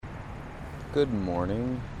Good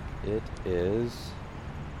morning. It is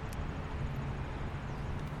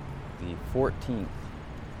the 14th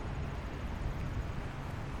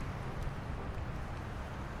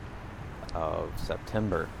of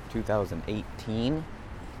September 2018,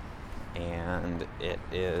 and it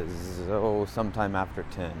is sometime after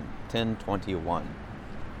 10:21.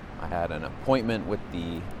 I had an appointment with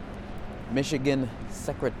the Michigan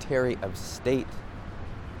Secretary of State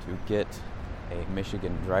to get a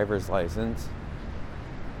Michigan driver's license,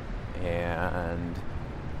 and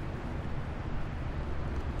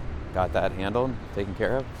got that handled, taken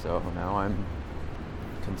care of, so now I'm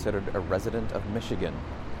considered a resident of Michigan.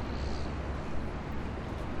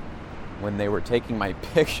 When they were taking my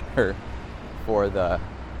picture for the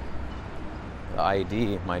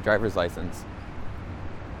ID, my driver's license,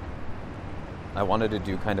 I wanted to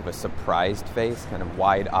do kind of a surprised face, kind of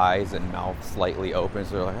wide eyes and mouth slightly open,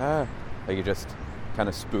 so they're like it just kind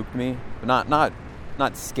of spooked me, but not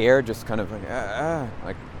scared, just kind of like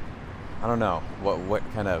like I don't know what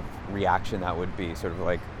kind of reaction that would be, sort of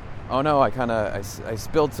like, oh no, I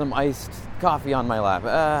spilled some iced coffee on my lap,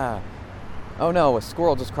 oh no, a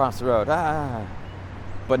squirrel just crossed the road,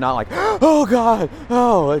 but not like, oh god,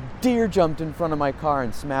 oh, a deer jumped in front of my car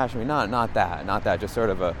and smashed me, not that, just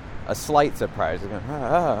sort of a slight surprise, you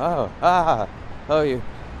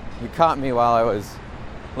caught me while I was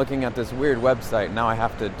looking at this weird website. Now I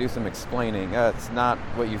have to do some explaining. It's not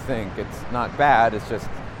what you think. It's not bad. It's just,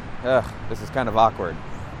 this is kind of awkward.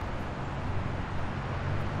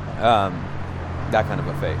 That kind of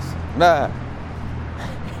a face.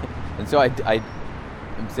 And so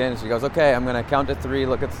I'm standing. She goes, "Okay, I'm gonna count to 3.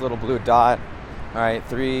 Look at this little blue dot. All right,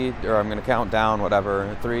 3, or I'm gonna count down,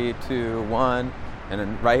 whatever. 3, 2, 1." And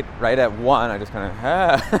then right at 1, I just kind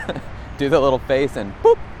of do the little face and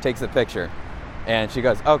boop, takes the picture. And she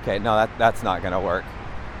goes, okay, no, that's not going to work.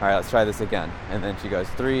 All right, let's try this again. And then she goes,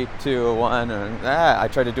 3, 2, 1. And I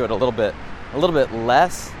try to do it a little bit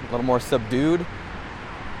less, a little more subdued.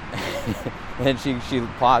 And she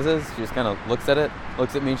pauses. She just kind of looks at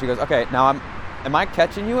me, and she goes, okay, now am I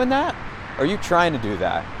catching you in that? Or are you trying to do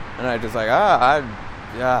that? And I just like,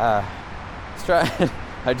 let's try.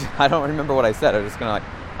 I don't remember what I said. I was just kind of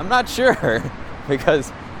like, I'm not sure.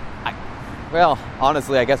 Because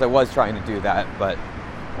honestly, I guess I was trying to do that, but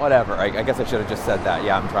whatever. I guess I should have just said that.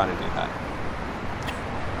 Yeah, I'm trying to do that.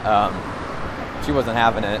 She wasn't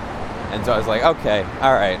having it, and so I was like, okay,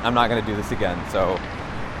 all right, I'm not going to do this again. So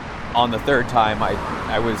on the third time,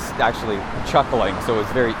 I was actually chuckling, so it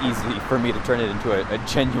was very easy for me to turn it into a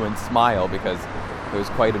genuine smile, because it was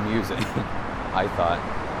quite amusing, I thought.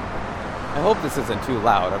 I hope this isn't too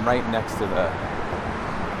loud. I'm right next to the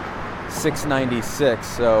 696,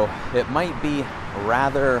 so it might be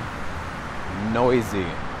rather noisy.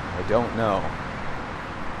 I don't know.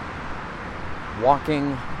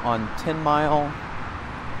 Walking on 10 Mile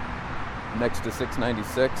next to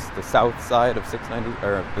 696, the south side of 690,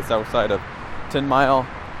 or the south side of 10 Mile.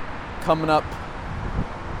 Coming up,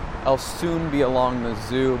 I'll soon be along the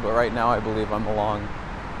zoo, but right now I believe I'm along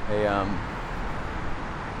I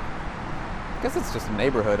guess it's just a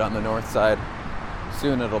neighborhood on the north side.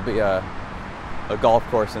 Soon it'll be a golf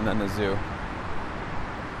course and then the zoo.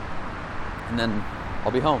 And then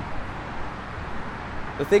I'll be home.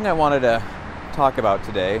 The thing I wanted to talk about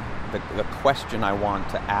today, the question I want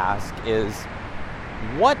to ask is,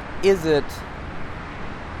 what is it,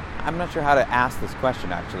 I'm not sure how to ask this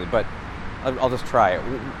question actually, but I'll just try it.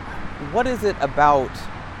 What is it about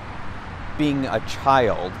being a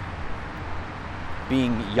child,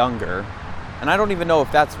 being younger, and I don't even know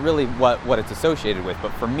if that's really what it's associated with,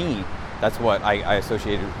 but for me, that's what I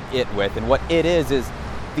associated it with. And what it is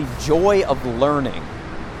the joy of learning.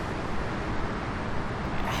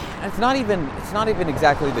 It's not even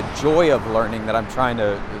exactly the joy of learning that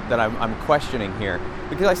I'm questioning here,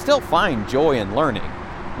 because I still find joy in learning.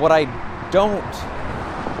 What I don't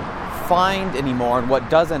find anymore, and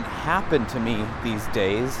what doesn't happen to me these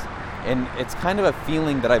days, and it's kind of a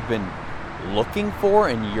feeling that I've been looking for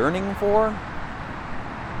and yearning for,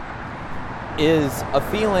 is a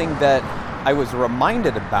feeling that I was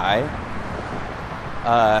reminded by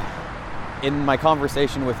in my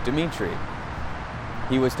conversation with Dimitri.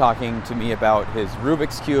 He was talking to me about his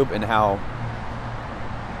Rubik's Cube and how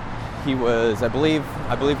he was, I believe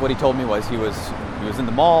what he told me was he was in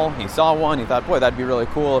the mall, he saw one, he thought, boy, that'd be really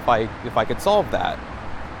cool if I could solve that.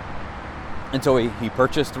 And so he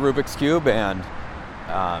purchased the Rubik's Cube, and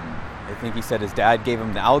I think he said his dad gave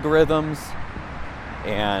him the algorithms,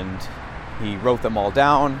 and he wrote them all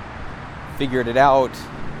down, figured it out,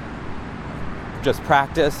 just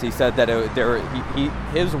practice. He said that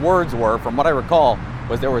his words were, from what I recall,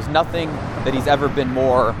 was there was nothing that he's ever been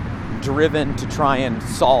more driven to try and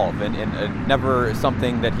solve, and never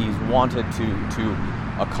something that he's wanted to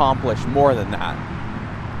accomplish more than that.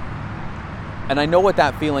 And I know what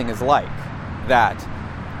that feeling is like, that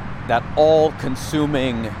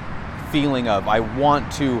all-consuming feeling of, I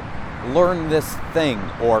want to learn this thing,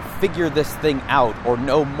 or figure this thing out, or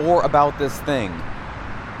know more about this thing.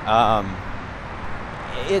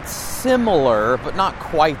 It's similar, but not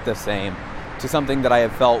quite the same, to something that I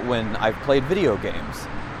have felt when I've played video games.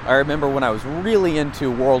 I remember when I was really into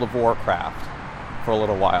World of Warcraft for a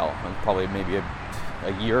little while, probably maybe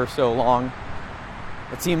a year or so long.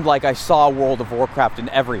 It seemed like I saw World of Warcraft in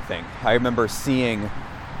everything. I remember seeing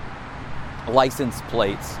license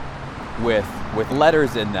plates with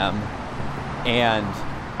letters in them, and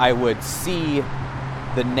I would see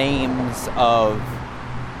the names of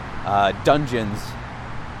dungeons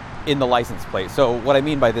in the license plate. So what I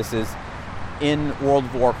mean by this is, in World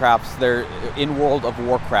of Warcraft,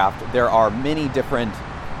 there are many different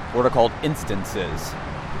what are called instances.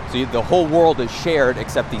 So the whole world is shared,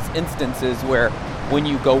 except these instances where when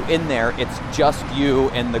you go in there, it's just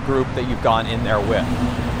you and the group that you've gone in there with.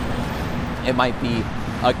 It might be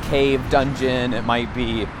a cave dungeon, it might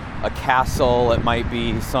be a castle, it might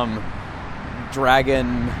be some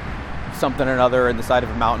dragon something or another in the side of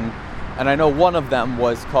a mountain. And I know one of them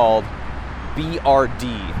was called BRD,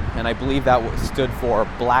 and I believe that stood for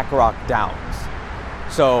Black Rock Downs.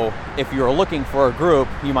 So if you're looking for a group,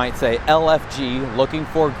 you might say LFG, looking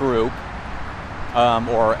for group,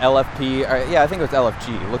 or LFP, I think it was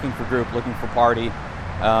LFG, looking for group, looking for party.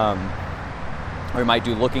 Or you might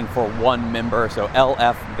do looking for one member, so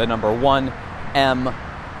LF, the number 1, M,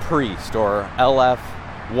 priest, or LF,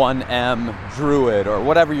 1M, druid, or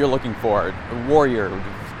whatever you're looking for, warrior,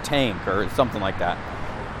 tank, or something like that.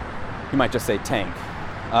 You might just say tank.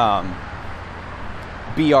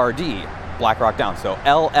 BRD, Black Rock Down. So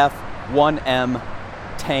LF1M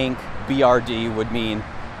tank BRD would mean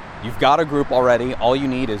you've got a group already. All you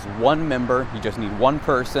need is one member. You just need one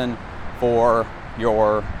person for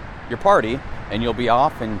your party, and you'll be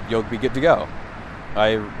off and you'll be good to go.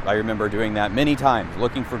 I remember doing that many times,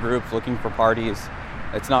 looking for groups, looking for parties.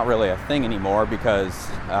 It's not really a thing anymore because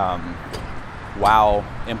WoW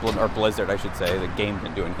or Blizzard, I should say, the game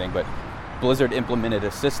didn't do anything, but Blizzard implemented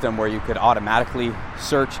a system where you could automatically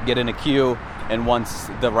search, get in a queue, and once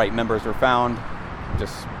the right members were found,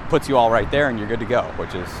 just puts you all right there and you're good to go,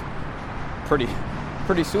 which is pretty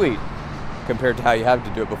sweet compared to how you had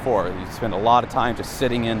to do it before. You spend a lot of time just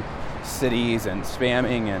sitting in cities and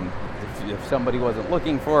spamming, and if somebody wasn't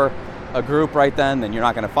looking for a group right then you're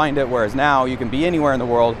not going to find it, whereas now you can be anywhere in the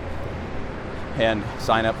world and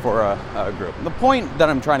sign up for a group. And the point that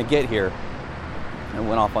I'm trying to get here, I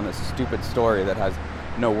went off on this stupid story that has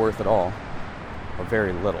no worth at all, or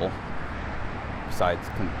very little, besides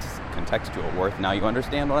contextual worth. Now you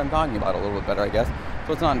understand what I'm talking about a little bit better, I guess,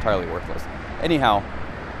 so it's not entirely worthless. Anyhow,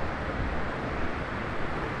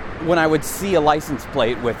 when I would see a license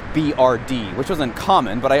plate with BRD, which wasn't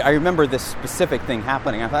common, but I remember this specific thing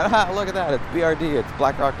happening. I thought, look at that, it's BRD, it's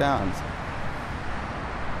Black Rock Downs.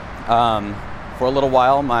 For a little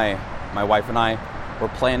while, my wife and I were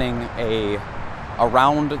planning a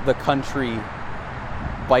around-the-country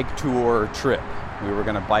bike tour trip. We were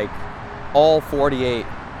going to bike all 48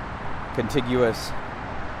 contiguous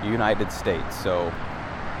United States. So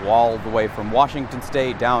all the way from Washington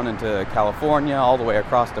State down into California, all the way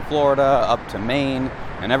across to Florida, up to Maine,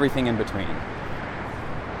 and everything in between.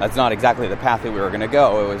 That's not exactly the path that we were going to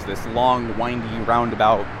go. It was this long, windy,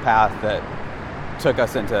 roundabout path that took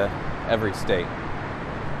us into every state.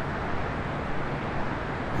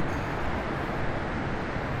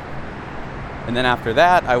 And then after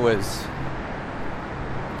that, I was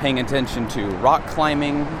paying attention to rock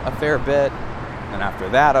climbing a fair bit. And after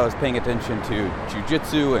that, I was paying attention to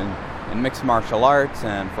jiu-jitsu and mixed martial arts.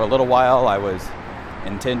 And for a little while, I was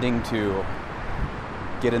intending to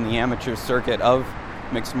get in the amateur circuit of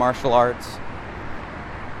mixed martial arts.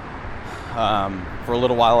 For a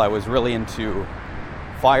little while, I was really into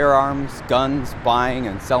firearms, guns, buying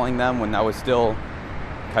and selling them, when that was still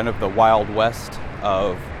kind of the Wild West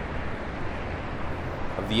of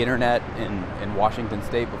the internet in Washington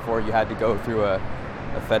State, before you had to go through a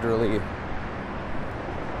federally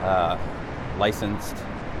licensed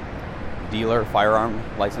dealer, firearm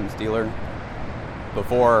licensed dealer.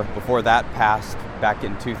 Before that passed back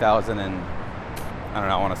in 2000 and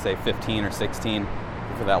I want to say 15 or 16,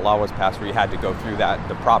 before that law was passed, where you had to go through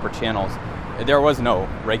the proper channels. There was no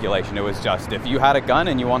regulation. It was just, if you had a gun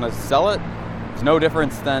and you want to sell it, it's no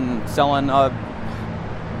difference than selling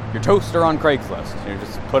your toaster on Craigslist. You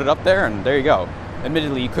just put it up there and there you go.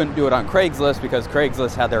 Admittedly, you couldn't do it on Craigslist because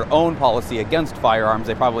Craigslist had their own policy against firearms.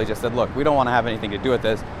 They probably just said, look, we don't want to have anything to do with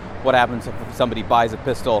this. What happens if somebody buys a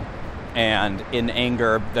pistol and in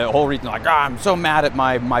anger, the whole reason, like, I'm so mad at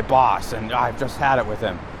my boss and I've just had it with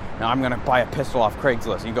him. Now I'm going to buy a pistol off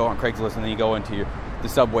Craigslist. You go on Craigslist and then you go into the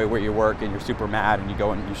subway where you work and you're super mad and you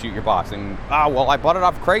go and you shoot your boss. And, well, I bought it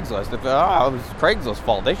off Craigslist. It was Craigslist's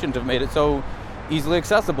fault. They shouldn't have made it so easily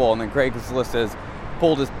accessible. And then Craigslist has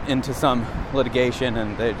pulled us into some litigation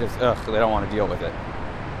and they just, they don't want to deal with it.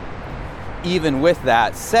 Even with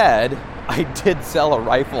that said, I did sell a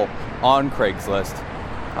rifle on Craigslist.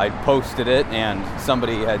 I posted it and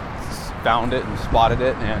somebody had found it and spotted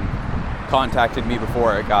it and contacted me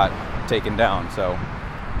before it got taken down. So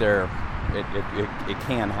it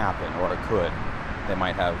can happen, or it could. They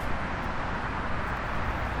might have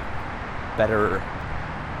better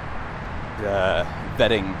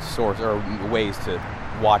vetting source or ways to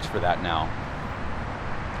watch for that now.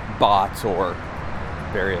 Bots or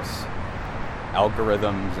various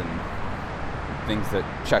algorithms and things that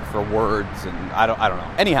check for words, and I don't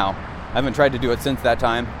know. Anyhow, I haven't tried to do it since that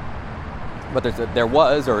time. But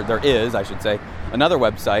there is, I should say, another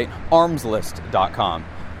website, armslist.com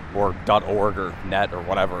or .org or net or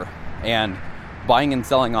whatever. And buying and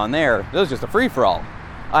selling on there, it was just a free-for-all.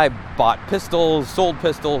 I bought pistols, sold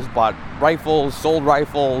pistols, bought rifles, sold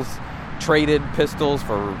rifles, traded pistols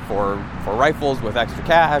for rifles with extra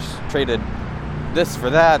cash, traded this for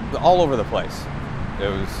that, all over the place. It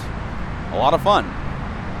was a lot of fun.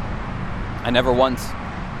 I never once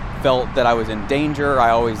felt that I was in danger.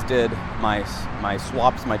 I always did my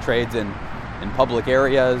swaps, my trades in public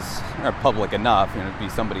areas, or public enough, it'd be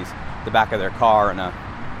the back of their car in a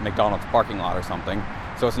McDonald's parking lot or something.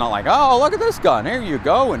 So it's not like, oh, look at this gun, here you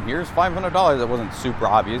go, and here's $500. It wasn't super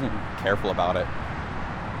obvious, and careful about it.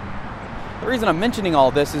 The reason I'm mentioning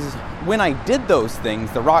all this is when I did those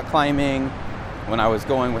things, the rock climbing, when I was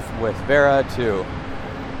going with Vera to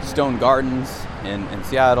Stone Gardens in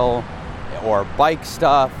Seattle, or bike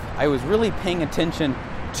stuff, I was really paying attention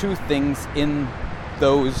to things in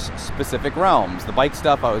those specific realms. The bike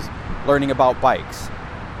stuff, I was learning about bikes.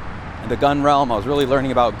 In the gun realm, I was really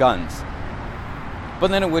learning about guns. But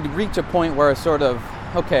then it would reach a point where I sort of,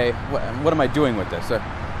 okay, what am I doing with this?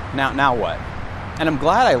 Now what? And I'm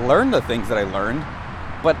glad I learned the things that I learned,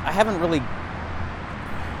 but I haven't really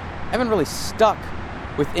stuck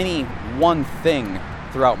with any one thing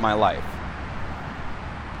throughout my life.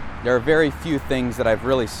 There are very few things that I've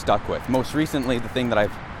really stuck with. Most recently, the thing that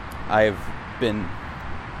I've been,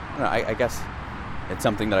 I guess it's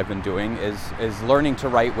something that I've been doing is learning to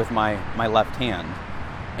write with my left hand.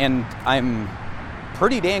 And I'm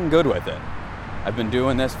pretty dang good with it. I've been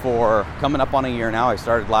doing this for coming up on a year now. I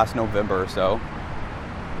started last November or so.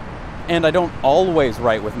 And I don't always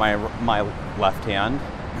write with my left hand,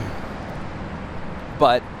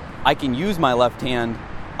 but I can use my left hand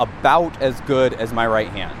about as good as my right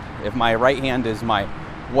hand. If my right hand is my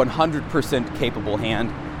 100% capable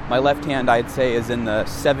hand, my left hand, I'd say, is in the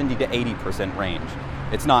 70 to 80% range.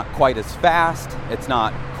 It's not quite as fast. It's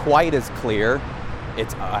not quite as clear.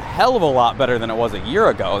 It's a hell of a lot better than it was a year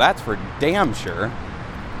ago. That's for damn sure.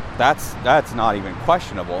 That's not even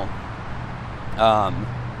questionable.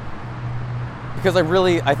 Because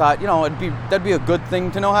I thought, that'd be a good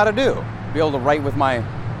thing to know how to do. Be able to write with my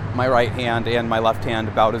right hand and my left hand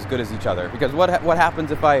about as good as each other. Because what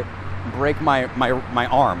happens if I break my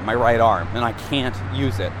arm, my right arm, and I can't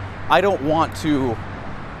use it? I don't want to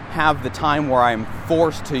have the time where I'm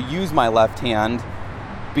forced to use my left hand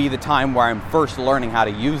be the time where I'm first learning how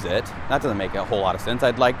to use it. That doesn't make a whole lot of sense.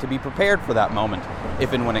 I'd like to be prepared for that moment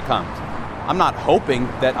if and when it comes. I'm not hoping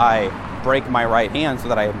that I break my right hand so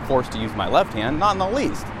that I am forced to use my left hand, not in the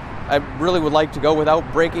least. I really would like to go without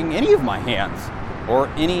breaking any of my hands or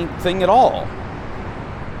anything at all.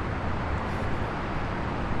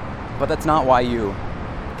 But that's not why you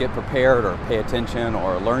get prepared or pay attention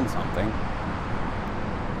or learn something.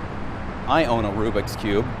 I own a Rubik's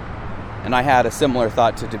Cube, and I had a similar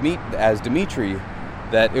thought to Dimitri,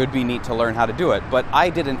 that it would be neat to learn how to do it. But I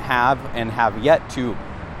didn't have and have yet to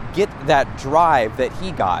get that drive that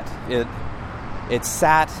he got. It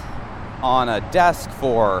sat on a desk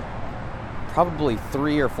for probably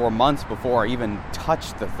 3 or 4 months before I even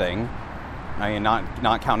touched the thing. I mean,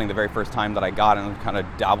 not counting the very first time that I got it and kind of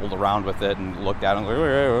dabbled around with it and looked at it and was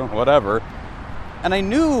like, whatever. And I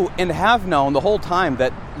knew and have known the whole time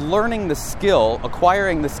that learning the skill,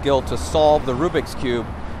 acquiring the skill to solve the Rubik's Cube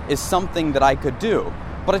is something that I could do.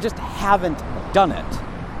 But I just haven't done it.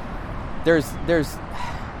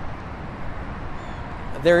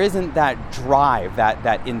 There isn't that drive,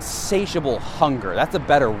 that insatiable hunger. That's a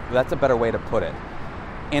better way to put it.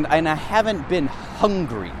 And I haven't been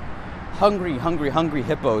hungry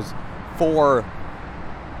hippos for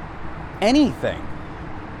anything.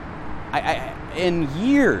 I in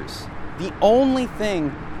years. The only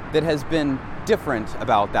thing that has been different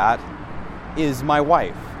about that is my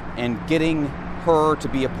wife and getting her to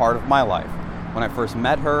be a part of my life. When I first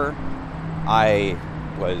met her, I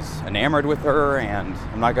was enamored with her, and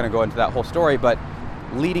I'm not going to go into that whole story, but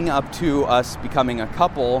leading up to us becoming a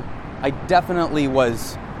couple, I definitely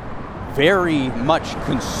was very much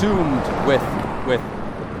consumed with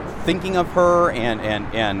thinking of her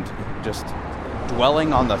and just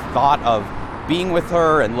dwelling on the thought of being with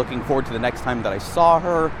her and looking forward to the next time that I saw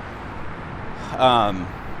her.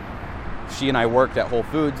 She and I worked at Whole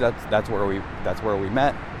Foods. That's where we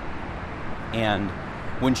met. And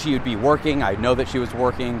when she would be working, I'd know that she was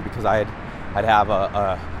working because I'd have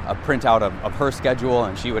a printout of her schedule,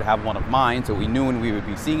 and she would have one of mine, so we knew when we would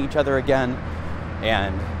be seeing each other again.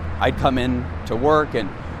 And I'd come in to work, and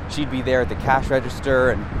she'd be there at the cash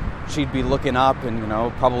register, and she'd be looking up, and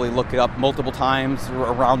probably look it up multiple times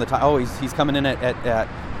around the time. Oh, he's coming in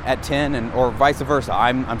at 10, and or vice versa.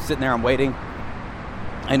 I'm sitting there, I'm waiting.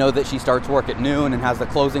 I know that she starts work at noon and has the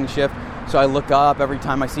closing shift, so I look up every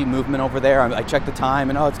time I see movement over there. I check the time,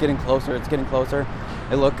 and it's getting closer.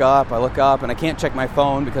 I look up, and I can't check my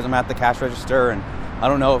phone because I'm at the cash register, and I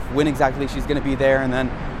don't know when exactly she's going to be there. And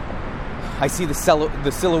then I see the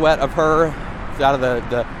silhouette of her out of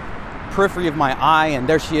the periphery of my eye, and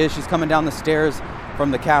there she is. She's coming down the stairs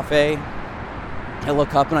from the cafe. I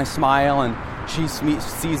look up and I smile, and she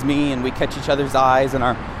sees me, and we catch each other's eyes, and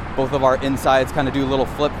both of our insides kind of do a little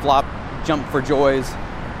flip-flop, jump for joys.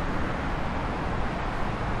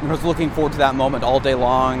 I was looking forward to that moment all day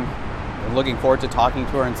long, and looking forward to talking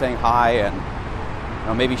to her and saying hi,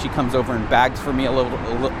 and maybe she comes over and bags for me a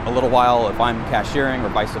little while if I'm cashiering, or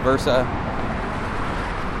vice versa.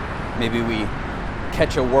 Maybe we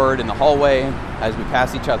catch a word in the hallway as we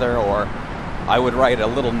pass each other, or I would write a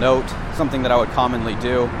little note, something that I would commonly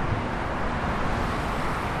do,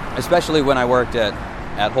 especially when I worked at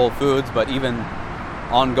Whole Foods, but even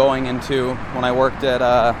ongoing into when I worked at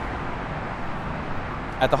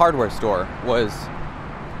the hardware store, was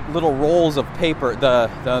little rolls of paper.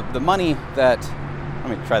 The money that,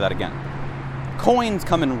 let me try that again. Coins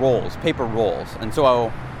come in rolls, paper rolls, and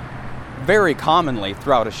so very commonly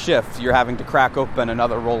throughout a shift, you're having to crack open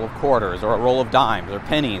another roll of quarters, or a roll of dimes, or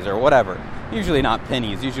pennies, or whatever. Usually not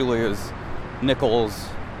pennies. Usually it was nickels.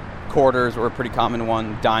 Quarters were a pretty common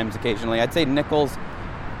one. Dimes occasionally. I'd say nickels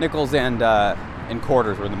and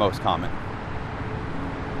quarters were the most common.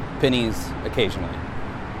 Pennies occasionally.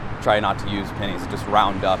 Try not to use pennies. Just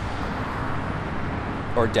round up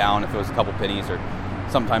or down if it was a couple pennies, or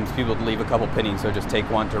sometimes people would leave a couple pennies, so just take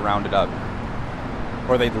one to round it up.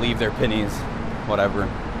 Or they'd leave their pennies, whatever.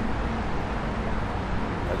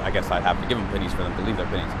 I guess I'd have to give them pennies for them to leave their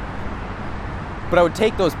pennies. But I would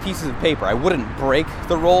take those pieces of paper. I wouldn't break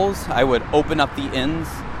the rolls. I would open up the ends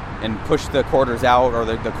and push the quarters out, or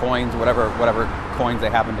the coins, whatever coins they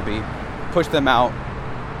happen to be. Push them out,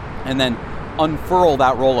 and then unfurl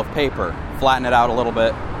that roll of paper. Flatten it out a little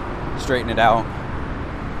bit. Straighten it out.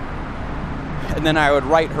 And then I would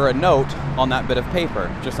write her a note on that bit of paper.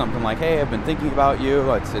 Just something like, hey, I've been thinking about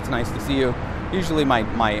you. It's nice to see you. Usually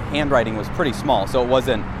my handwriting was pretty small, so it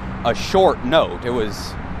wasn't a short note. It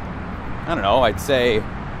was, I don't know, I'd say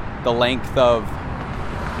the length of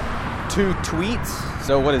 2 tweets.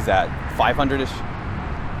 So what is that? 500-ish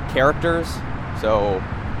characters. So,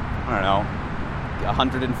 I don't know,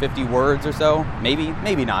 150 words or so. Maybe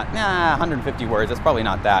not. 150 words. That's probably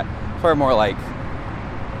not that. It's probably more like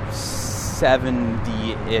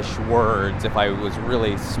 70-ish words if I was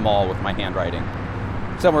really small with my handwriting.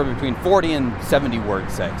 Somewhere between 40 and 70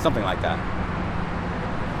 words, say. Something like that.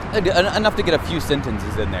 Enough to get a few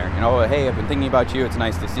sentences in there. Hey, I've been thinking about you. It's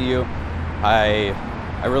nice to see you. I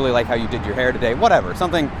really like how you did your hair today. Whatever.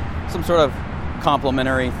 Some sort of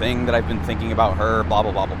complimentary thing that I've been thinking about her. Blah,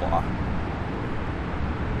 blah, blah, blah, blah.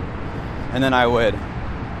 And then I would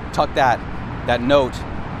tuck that note.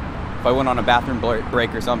 If I went on a bathroom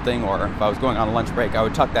break or something, or if I was going on a lunch break, I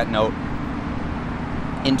would tuck that note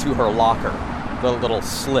into her locker, the little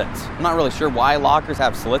slits. I'm not really sure why lockers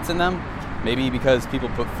have slits in them. Maybe because people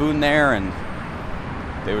put food in there and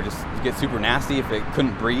they would just get super nasty if it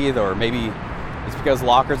couldn't breathe, or maybe it's because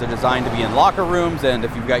lockers are designed to be in locker rooms, and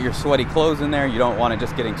if you've got your sweaty clothes in there, you don't want it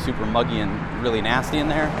just getting super muggy and really nasty in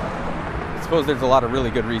there. I suppose there's a lot of really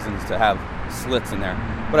good reasons to have slits in there.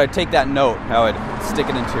 But I'd take that note, I would stick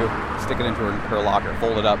it into her locker,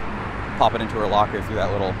 fold it up, pop it into her locker through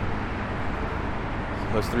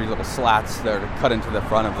those 3 little slats that are cut into the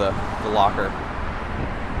front of the locker.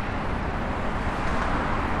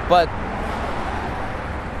 But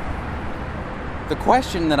the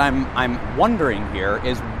question that I'm wondering here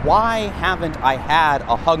is, why haven't I had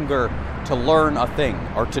a hunger to learn a thing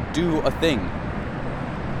or to do a thing?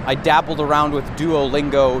 I dabbled around with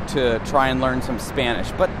Duolingo to try and learn some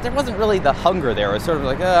Spanish, but there wasn't really the hunger there. It was sort of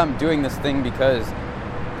like, I'm doing this thing because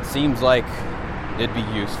it seems like it'd be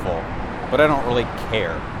useful, but I don't really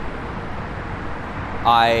care.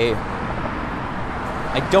 I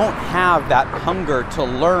don't have that hunger to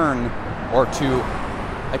learn or to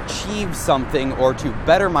achieve something or to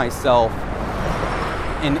better myself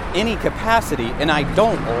in any capacity, and I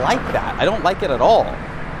don't like that. I don't like it at all.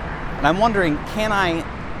 And I'm wondering,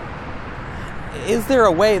 is there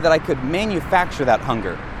a way that I could manufacture that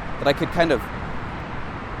hunger? That I could kind of,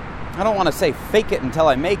 I don't want to say fake it until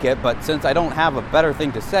I make it, but since I don't have a better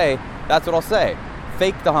thing to say, that's what I'll say.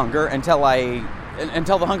 Fake the hunger until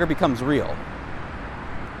the hunger becomes real.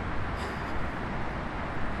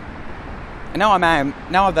 And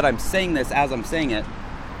now that I'm saying this as I'm saying it,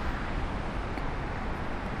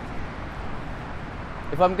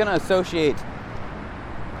 if I'm going to associate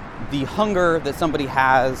the hunger that somebody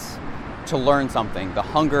has to learn something, the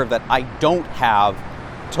hunger that I don't have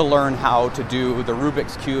to learn how to do the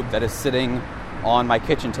Rubik's Cube that is sitting on my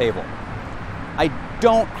kitchen table, I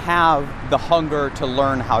don't have the hunger to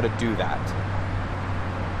learn how to do that.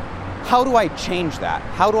 How do I change that?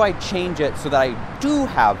 How do I change it so that I do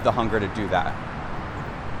have the hunger to do that?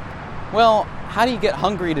 Well, how do you get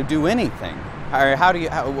hungry to do anything? Or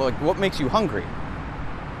what makes you hungry?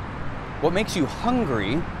 What makes you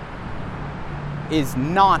hungry is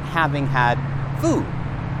not having had food.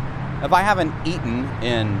 If I haven't eaten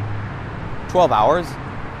in 12 hours,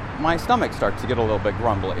 my stomach starts to get a little bit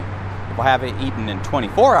grumbly. If I haven't eaten in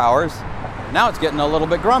 24 hours, now it's getting a little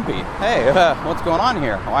bit grumpy. Hey, what's going on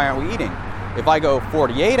here? Why aren't we eating? If I go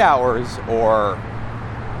 48 hours, or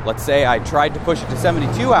let's say I tried to push it to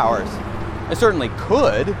 72 hours, I certainly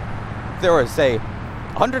could. If there was, say,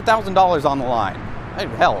 $100,000 on the line,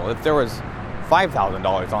 hell, if there was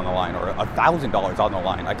 $5,000 on the line or $1,000 on the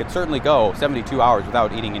line, I could certainly go 72 hours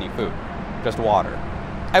without eating any food, just water.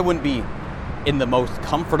 I wouldn't be in the most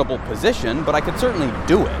comfortable position, but I could certainly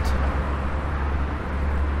do it.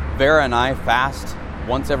 Vera and I fast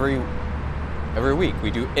once every week.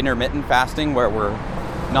 We do intermittent fasting where we're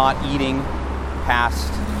not eating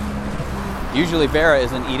past, usually Vera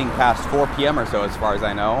isn't eating past 4 p.m. or so as far as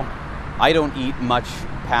I know. I don't eat much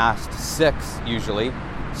past 6 usually.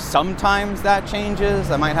 Sometimes that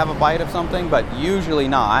changes. I might have a bite of something, but usually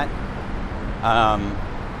not.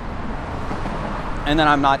 And then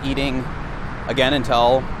I'm not eating again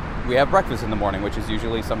until we have breakfast in the morning, which is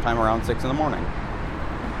usually sometime around 6 in the morning.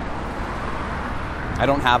 I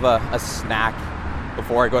don't have a snack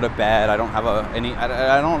before I go to bed. I don't have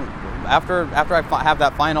after I have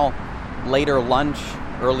that final later lunch,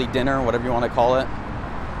 early dinner, whatever you want to call it,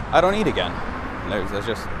 I don't eat again.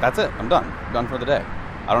 That's it. I'm done. I'm done for the day.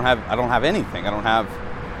 I don't have anything. I'll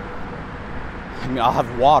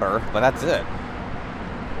have water, but that's it.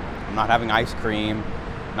 I'm not having ice cream,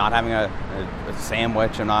 not having a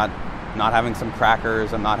sandwich. I'm not having some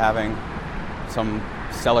crackers. I'm not having some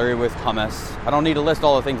celery with hummus. I don't need to list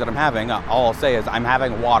all the things that I'm having. All I'll say is I'm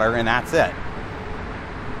having water, and that's it.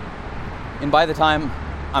 And by the time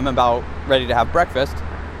I'm about ready to have breakfast,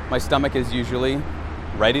 my stomach is usually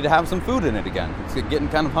ready to have some food in it again. It's getting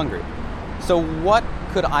kind of hungry. So what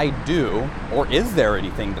could I do, or is there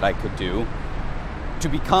anything that I could do to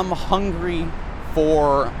become hungry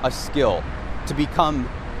for a skill, to become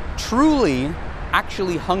truly,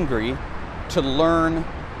 actually hungry to learn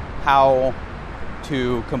how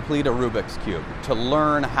to complete a Rubik's Cube, to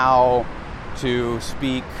learn how to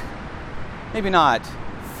speak, maybe not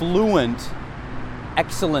fluent,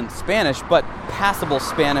 excellent Spanish, but passable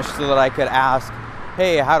Spanish so that I could ask,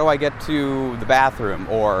 hey, how do I get to the bathroom?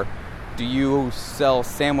 Or do you sell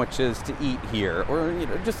sandwiches to eat here? Or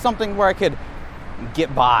just something where I could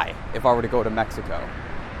get by if I were to go to Mexico.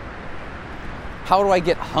 How do I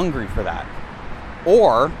get hungry for that?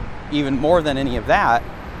 Or, even more than any of that,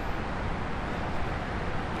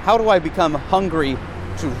 how do I become hungry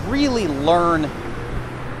to really learn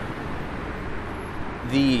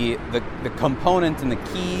the components and the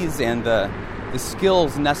keys and the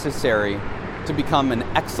skills necessary to become an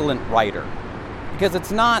excellent writer? Because it's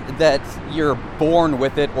not that you're born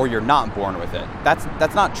with it or you're not born with it.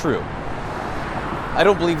 That's not true. I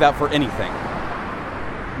don't believe that for anything.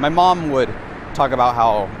 My mom would talk about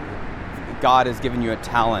how God has given you a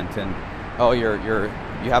talent, and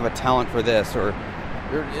you have a talent for this, or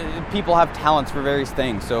people have talents for various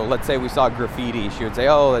things. So let's say we saw graffiti, she would say,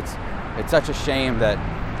 it's such a shame that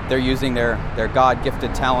they're using their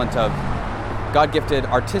God-gifted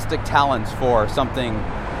artistic talents for something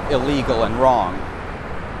illegal and wrong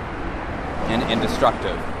and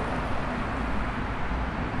destructive.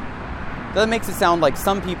 That makes it sound like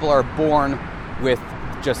some people are born with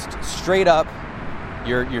just straight up,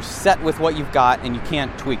 you're set with what you've got and you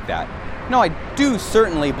can't tweak that. No, I do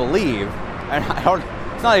certainly believe, and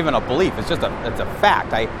it's not even a belief, it's a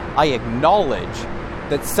fact. I acknowledge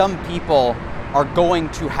that some people are going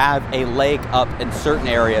to have a leg up in certain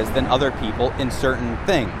areas than other people in certain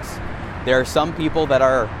things. There are some people that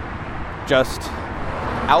are just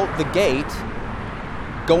out the gate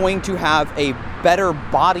going to have a better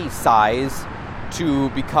body size to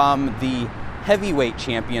become the heavyweight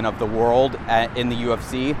champion of the world in the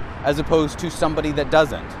UFC as opposed to somebody that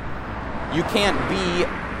doesn't. You can't be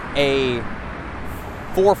a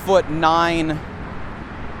 4'9"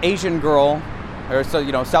 Asian girl or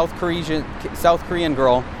South Korean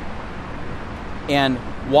girl and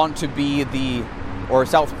want to be or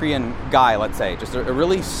South Korean guy, let's say, just a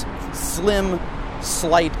really slim,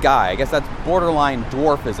 slight guy. I guess that's borderline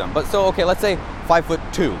dwarfism. But so, okay, let's say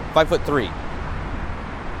 5'2", 5'3".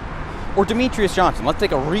 Or Demetrius Johnson. Let's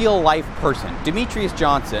take a real life person. Demetrius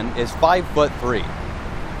Johnson is 5'3".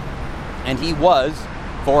 And he was,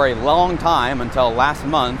 for a long time, until last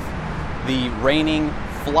month, the reigning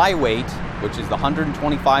flyweight, which is the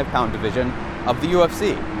 125-pound division of the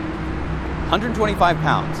UFC. 125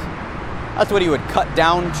 pounds. That's what he would cut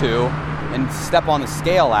down to and step on the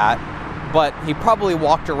scale at, but he probably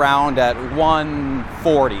walked around at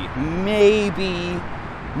 140.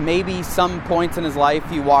 Maybe some points in his life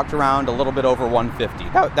he walked around a little bit over 150.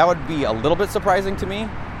 That would be a little bit surprising to me,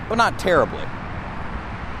 but not terribly.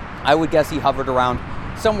 I would guess he hovered around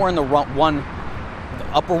somewhere in the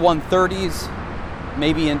upper 130s,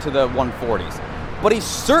 maybe into the 140s. But he's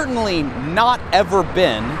certainly not ever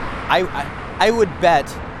been, I would bet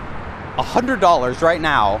 $100 right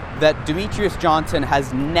now that Demetrius Johnson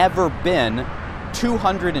has never been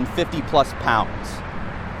 250 plus pounds.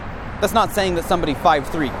 That's not saying that somebody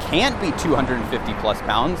 5'3" can't be 250 plus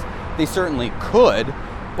pounds. They certainly could,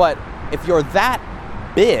 but if you're that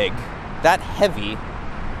big, that heavy,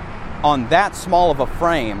 on that small of a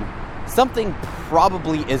frame, something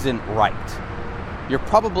probably isn't right. You're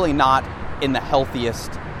probably not in the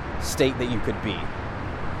healthiest state that you could be.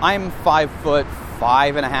 I'm 5'5.5",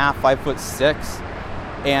 5'6",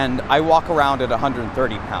 and I walk around at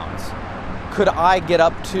 130 pounds. Could I get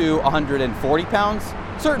up to 140 pounds?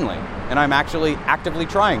 Certainly, and I'm actually actively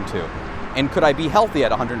trying to. And could I be healthy at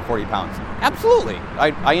 140 pounds? Absolutely.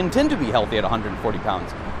 I intend to be healthy at 140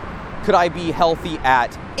 pounds. Could I be healthy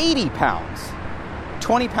at 80 pounds?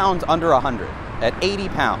 20 pounds under 100 at 80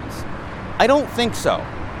 pounds? I don't think so.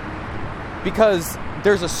 Because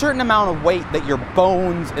there's a certain amount of weight that your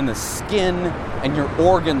bones and the skin and your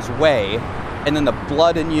organs weigh, and then the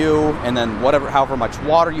blood in you, and then however much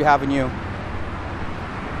water you have in you.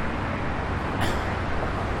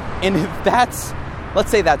 And if let's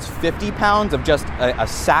say that's 50 pounds of just a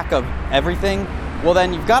sack of everything, well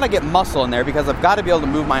then you've got to get muscle in there because I've got to be able to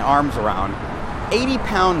move my arms around.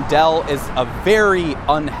 80-pound Dell is a very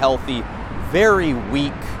unhealthy, very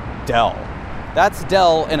weak Dell. That's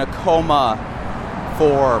Dell in a coma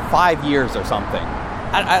for 5 years or something.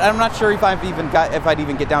 I'm not sure if I'd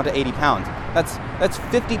even get down to 80 pounds. That's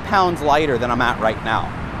 50 pounds lighter than I'm at right now.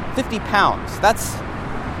 50 pounds. That's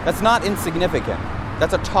not insignificant.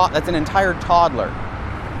 That's an entire toddler.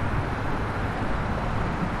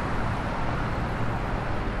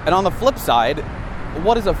 And on the flip side,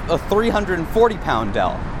 what is a 340-pound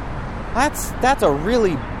Dell? That's a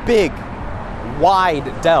really big,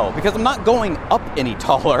 wide Dell, because I'm not going up any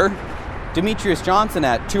taller. Demetrius Johnson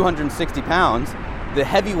at 260 pounds, the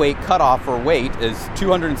heavyweight cutoff for weight is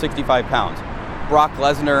 265 pounds. Brock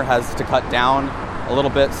Lesnar has to cut down a little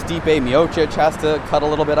bit. Stipe Miocic has to cut a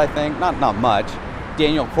little bit, I think. Not much.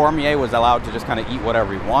 Daniel Cormier was allowed to just kind of eat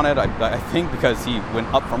whatever he wanted, I think, because he went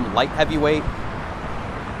up from light heavyweight.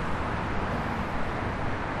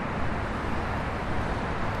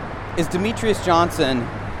 Is Demetrius Johnson,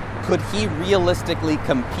 could he realistically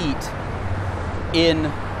compete in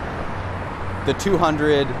the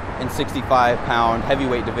 265-pound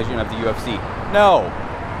heavyweight division of the UFC? No,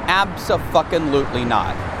 abso-fucking-lutely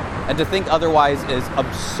not. And to think otherwise is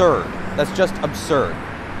absurd. That's just absurd.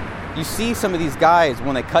 You see some of these guys,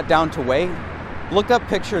 when they cut down to weight, look up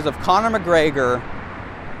pictures of Conor McGregor,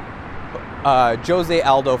 Jose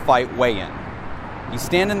Aldo fight weigh-in. He's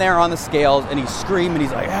standing there on the scales, and he's screaming,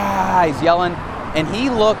 he's like, he's yelling, and he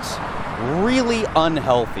looks really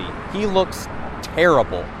unhealthy. He looks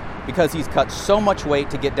terrible because he's cut so much weight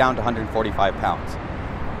to get down to 145 pounds.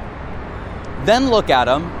 Then look at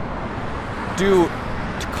him do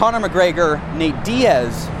Conor McGregor, Nate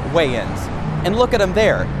Diaz weigh-ins, and look at him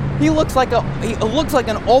there. He looks like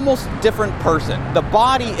an almost different person. The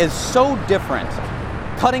body is so different.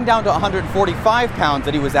 Cutting down to 145 pounds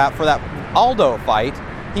that he was at for that Aldo fight,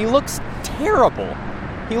 he looks terrible.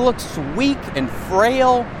 He looks weak and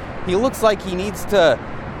frail. He looks like he needs to...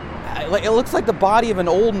 It looks like the body of an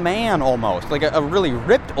old man almost. Like a really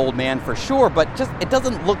ripped old man for sure, but just it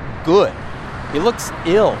doesn't look good. He looks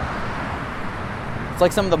ill. It's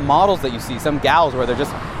like some of the models that you see, some gals where they're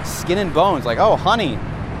just skin and bones. Like, oh, honey,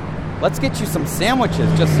 let's get you some sandwiches.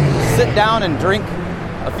 Just sit down and drink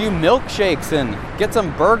a few milkshakes and get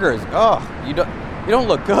some burgers. Oh, you don't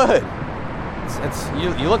look good.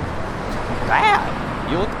 You look bad.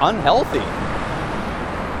 You look unhealthy.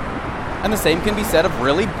 And the same can be said of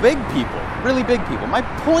really big people. Really big people. My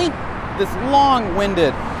point, this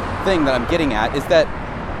long-winded thing that I'm getting at, is that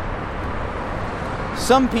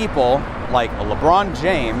some people, like LeBron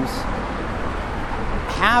James,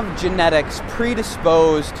 have genetics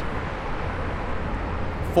predisposed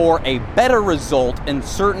for a better result in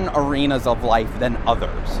certain arenas of life than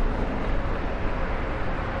others.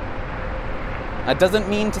 That doesn't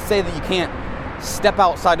mean to say that you can't step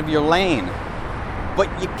outside of your lane, but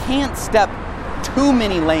you can't step too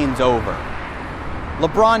many lanes over.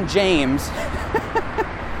 LeBron James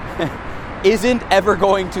isn't ever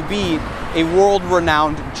going to be a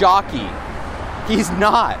world-renowned jockey. He's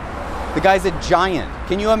not. The guy's a giant.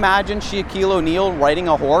 Can you imagine Shaquille O'Neal riding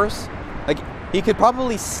a horse? Like, he could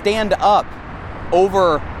probably stand up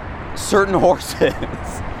over certain horses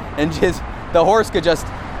and the horse could just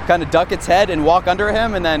kind of duck its head and walk under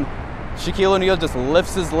him, and then Shaquille O'Neal just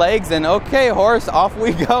lifts his legs and, okay, horse, off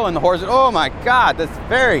we go. And the horse, oh my God, this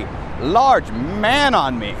very large man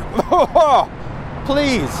on me.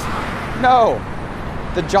 Please, no.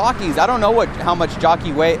 The jockeys, I don't know how much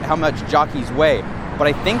jockeys weigh, but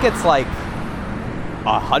I think it's like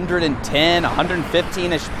 110,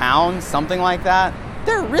 115-ish pounds, something like that.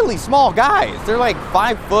 They're really small guys. They're like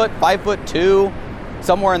 5 foot, 5'2",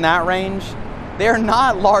 somewhere in that range. They're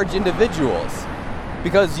not large individuals,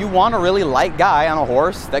 because you want a really light guy on a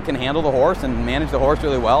horse that can handle the horse and manage the horse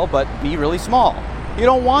really well, but be really small. You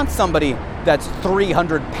don't want somebody that's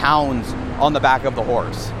 300 pounds on the back of the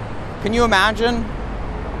horse. Can you imagine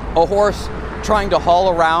a horse trying to haul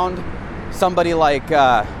around somebody like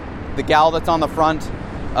the gal that's on the front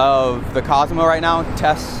of the Cosmo right now,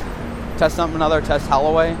 Tess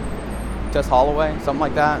Holloway, something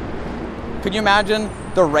like that? Could you imagine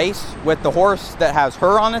the race with the horse that has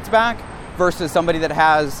her on its back versus somebody that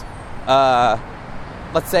has,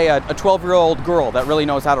 let's say, a 12-year-old girl that really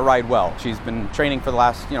knows how to ride well? She's been training for the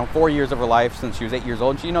last 4 years of her life since she was 8 years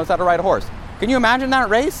old, and she knows how to ride a horse. Can you imagine that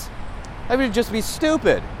race? That would just be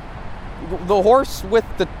stupid. The horse with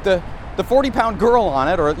the 40-pound girl on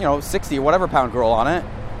it, or 60 or whatever pound girl on it,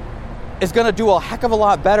 is going to do a heck of a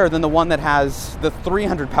lot better than the one that has the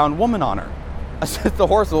 300-pound woman on her. The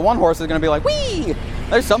one horse is going to be like, whee!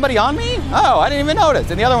 There's somebody on me? Oh, I didn't even notice.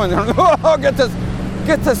 And the other one's going to go, oh, get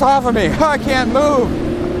this off of me. Oh, I can't move.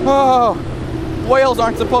 Oh, whales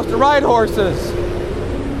aren't supposed to ride horses.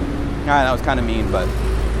 All right, that was kind of mean, but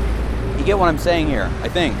you get what I'm saying here, I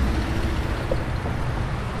think.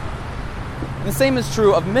 The same is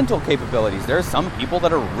true of mental capabilities. There are some people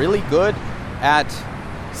that are really good at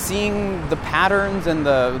seeing the patterns and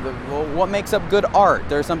the what makes up good art.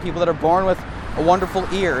 There are some people that are born with a wonderful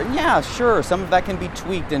ear. And yeah, sure, some of that can be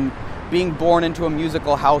tweaked, and being born into a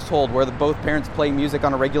musical household where both parents play music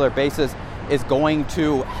on a regular basis is going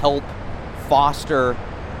to help foster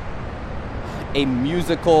a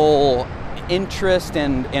musical interest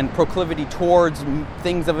and proclivity towards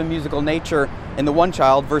things of a musical nature in the one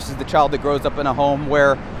child versus the child that grows up in a home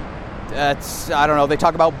where they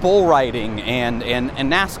talk about bull riding and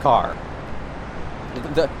NASCAR.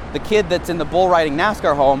 The kid that's in the bull riding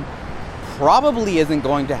NASCAR home probably isn't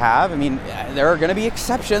going to have, there are going to be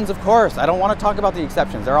exceptions, of course. I don't want to talk about the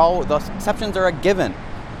exceptions. The exceptions are a given.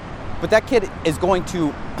 But that kid is going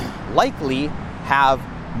to likely have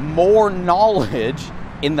more knowledge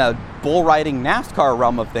in the bull riding NASCAR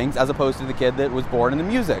realm of things as opposed to the kid that was born in the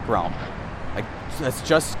music realm. Like, that's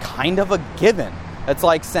just kind of a given. It's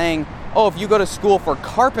like saying, oh, if you go to school for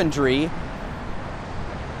carpentry,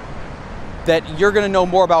 that you're going to know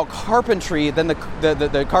more about carpentry than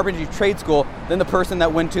the carpentry trade school than the person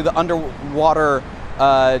that went to the underwater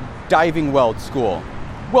diving weld school.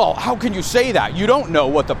 Well, how can you say that? You don't know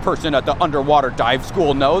what the person at the underwater dive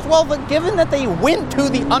school knows. Well, given that they went to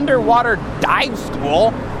the underwater dive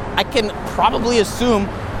school, I can probably assume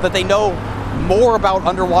that they know more about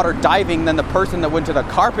underwater diving than the person that went to the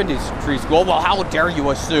carpentry school. Well, how dare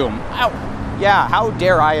you assume? How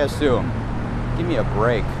dare I assume? Give me a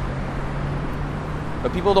break.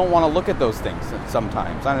 But people don't want to look at those things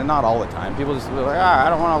sometimes. I mean, not all the time. People just like, I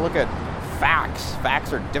don't want to look at facts.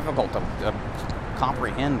 Facts are difficult to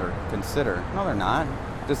comprehend or consider. No, they're not.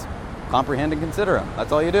 Just comprehend and consider them.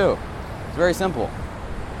 That's all you do. It's very simple.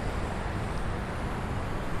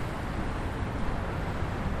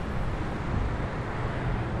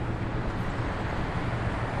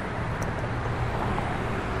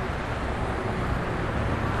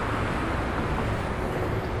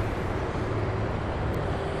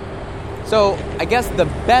 So I guess the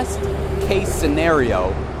best case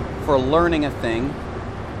scenario for learning a thing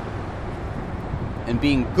and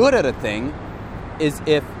being good at a thing is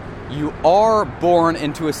if you are born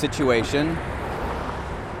into a situation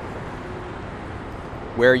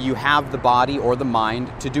where you have the body or the mind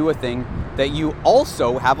to do a thing that you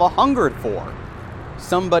also have a hunger for.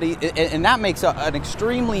 Somebody, and that makes an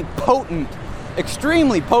extremely potent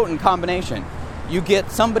combination. You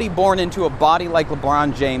get somebody born into a body like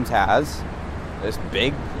LeBron James has, this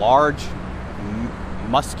big, large,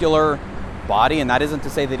 muscular body, and that isn't to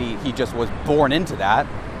say that he just was born into that,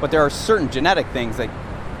 but there are certain genetic things. Like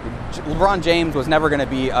LeBron James was never going to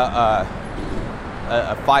be a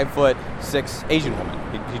 5'6" Asian woman.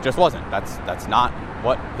 He just wasn't. That's not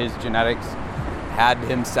what his genetics had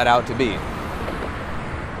him set out to be.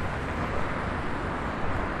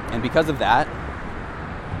 And because of that,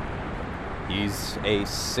 he's a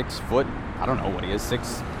 6 foot, I don't know what he is,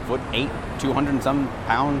 6'8", 200 and some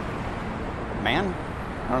pound man?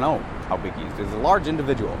 I don't know how big he is. He's a large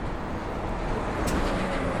individual,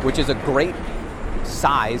 which is a great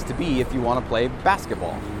size to be if you want to play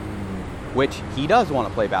basketball, which he does want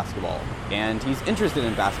to play basketball, and he's interested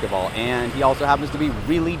in basketball, and he also happens to be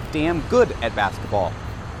really damn good at basketball.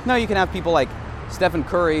 Now you can have people like Stephen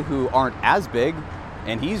Curry who aren't as big,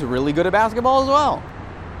 and he's really good at basketball as well.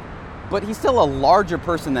 But he's still a larger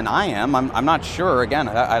person than I am. I'm not sure. Again,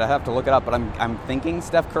 I'd have to look it up, but I'm thinking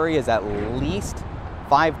Steph Curry is at least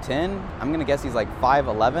 5'10". I'm going to guess he's like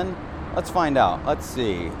 5'11". Let's find out. Let's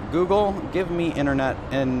see. Google, give me internet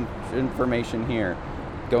information here.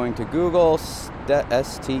 Going to Google,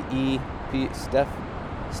 S-T-E-P,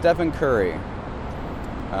 Stephen Curry.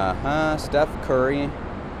 Steph Curry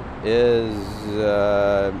is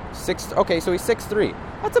 6. Okay, so he's 6'3".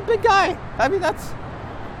 That's a big guy. I mean, that's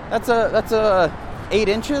 8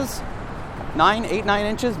 inches, 9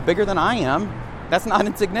 inches bigger than I am. That's not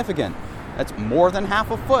insignificant. That's more than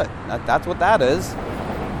half a foot. That's what that is.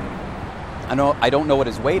 I don't know what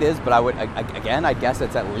his weight is, but I'd guess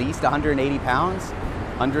it's at least 180 pounds,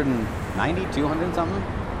 190, 200 something.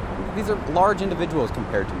 These are large individuals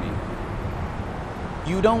compared to me.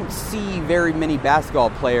 You don't see very many basketball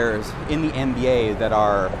players in the NBA that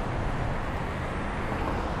are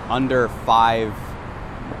under 5'10",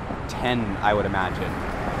 I would imagine.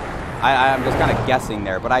 I'm just kind of guessing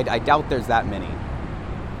there, but I doubt there's that many.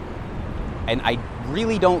 And I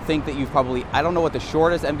really don't think that I don't know what the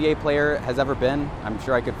shortest NBA player has ever been. I'm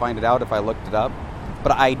sure I could find it out if I looked it up.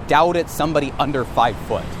 But I doubt it's somebody under 5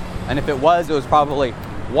 foot. And if it was probably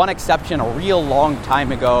one exception a real long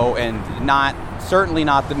time ago, and certainly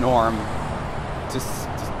not the norm,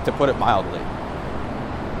 to put it mildly.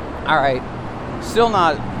 All right, still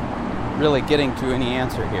not really getting to any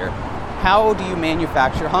answer here. How do you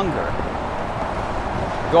manufacture hunger?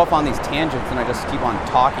 I go off on these tangents and I just keep on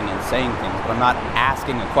talking and saying things, but I'm not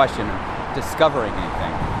asking a question or discovering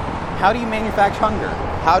anything. How do you manufacture hunger?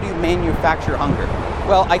 How do you manufacture hunger?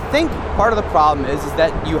 Well, I think part of the problem is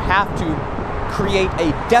that you have to create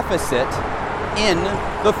a deficit in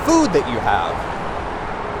the food that you have.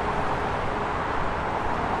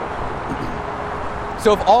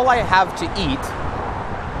 So if all I have to eat,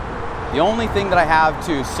 the only thing that I have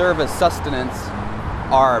to serve as sustenance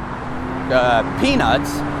are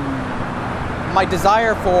peanuts, my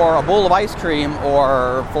desire for a bowl of ice cream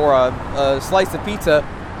or for a slice of pizza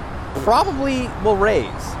probably will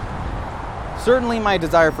raise. Certainly my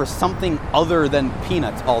desire for something other than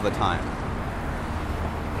peanuts all the time.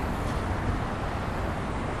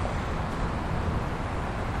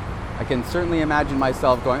 I can certainly imagine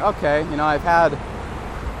myself going, okay, I've had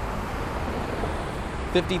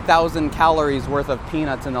 50,000 calories worth of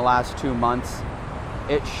peanuts in the last 2 months.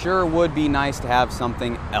 It sure would be nice to have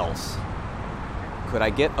something else. Could I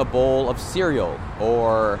get a bowl of cereal,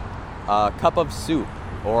 or a cup of soup,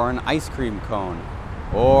 or an ice cream cone,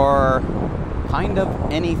 or kind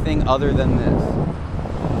of anything other than this?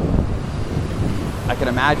 I can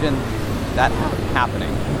imagine that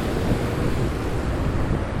happening.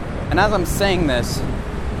 And as I'm saying this,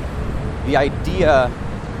 the idea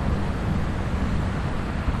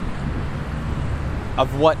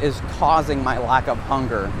of what is causing my lack of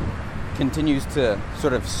hunger continues to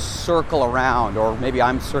sort of circle around, or maybe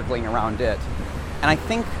I'm circling around it. And I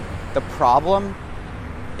think the problem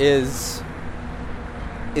is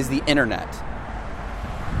the internet.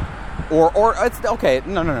 Or it's okay.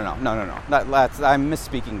 No. I'm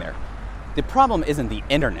misspeaking there. The problem isn't the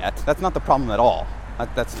internet. That's not the problem at all.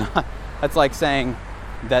 That's not. That's like saying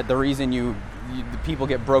that the reason the people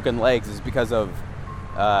get broken legs is because of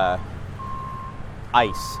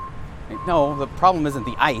ice. No, the problem isn't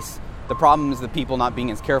the ice. The problem is the people not being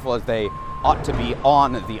as careful as they ought to be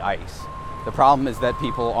on the ice. The problem is that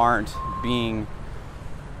people aren't being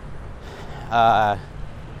as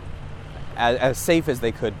safe as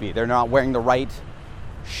they could be. They're not wearing the right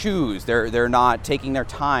shoes. They're not taking their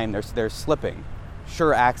time. They're slipping.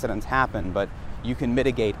 Sure, accidents happen, but you can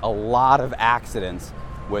mitigate a lot of accidents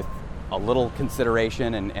with a little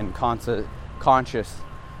consideration and conscious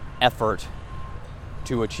effort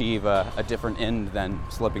to achieve a different end than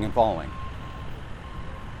slipping and falling.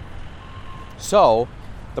 So,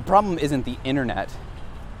 the problem isn't the internet.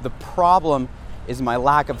 The problem is my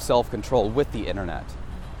lack of self-control with the internet.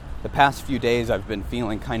 The past few days I've been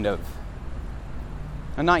feeling kind of,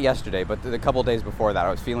 and not yesterday, but the couple days before that, I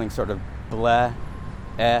was feeling sort of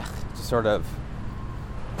just sort of,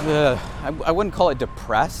 I wouldn't call it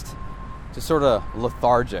depressed, just sort of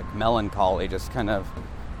lethargic, melancholy, just kind of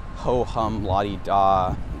ho-hum,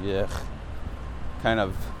 la-di-da, kind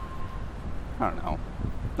of, I don't know,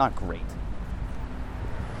 not great.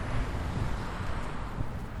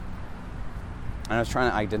 And I was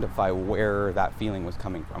trying to identify where that feeling was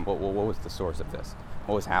coming from. What was the source of this?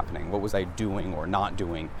 What was happening? What was I doing or not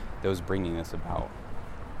doing that was bringing this about?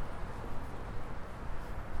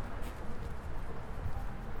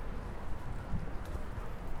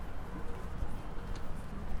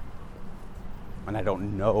 And I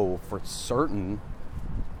don't know for certain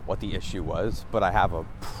what the issue was, but I have a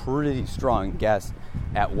pretty strong guess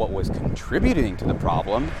at what was contributing to the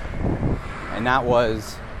problem, and that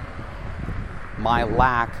was my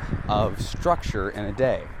lack of structure in a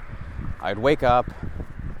day. I'd wake up,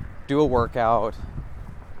 do a workout,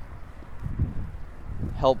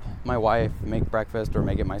 help my wife make breakfast or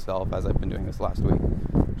make it myself, as I've been doing this last week.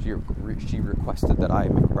 She requested that I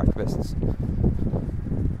make breakfasts.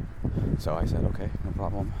 So I said, okay, no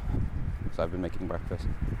problem. So I've been making breakfast.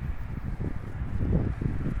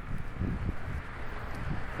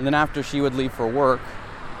 And then after she would leave for work,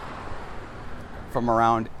 from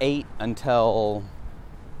around 8 until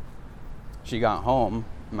she got home,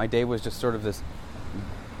 my day was just sort of this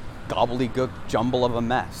gobbledygook jumble of a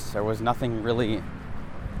mess. There was nothing really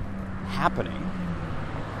happening.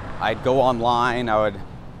 I'd go online, I would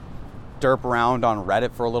derp around on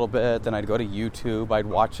Reddit for a little bit, then I'd go to YouTube, I'd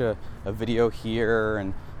watch a video here,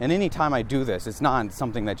 and any time I do this, it's not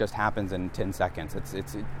something that just happens in 10 seconds.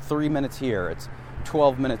 It's 3 minutes here, it's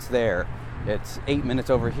 12 minutes there, it's 8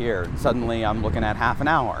 minutes over here, and suddenly I'm looking at half an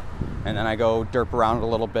hour. And then I go derp around a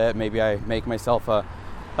little bit, maybe I make myself a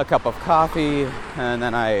cup of coffee, and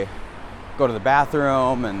then I go to the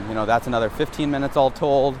bathroom, and that's another 15 minutes all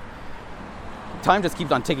told. Time just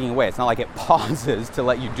keeps on ticking away. It's not like it pauses to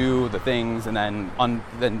let you do the things and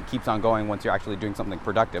then keeps on going once you're actually doing something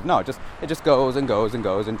productive. No, it just goes and goes and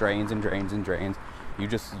goes and drains and drains and drains.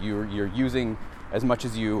 You're using as much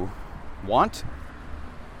as you want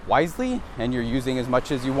wisely, and you're using as much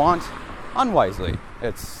as you want unwisely.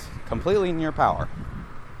 It's completely in your power.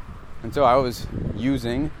 And so I was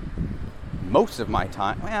using most of my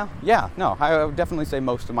time. Well, yeah, no, I would definitely say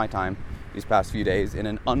most of my time these past few days in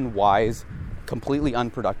an unwise, completely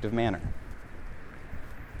unproductive manner.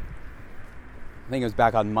 I think it was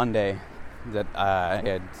back on Monday that I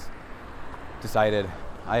had decided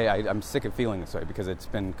I'm sick of feeling this way, because it's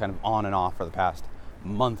been kind of on and off for the past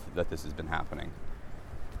month that this has been happening.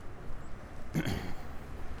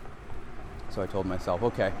 So I told myself,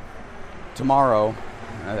 okay, tomorrow,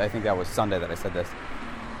 I think that was Sunday that I said this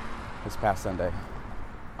past Sunday,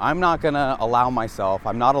 I'm not going to allow myself,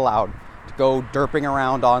 I'm not allowed to go derping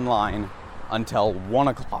around online until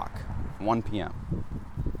 1 p.m.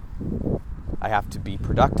 I have to be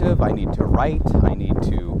productive, I need to write, I need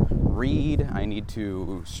to read, I need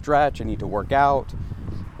to stretch, I need to work out,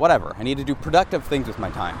 whatever. I need to do productive things with my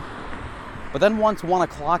time. But then once 1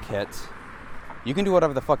 o'clock hits, you can do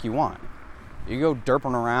whatever the fuck you want. You can go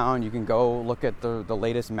derping around, you can go look at the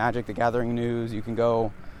latest Magic the Gathering news, you can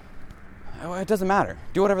go, it doesn't matter.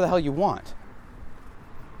 Do whatever the hell you want.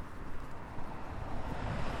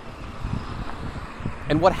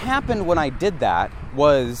 And what happened when I did that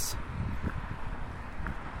was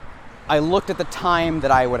I looked at the time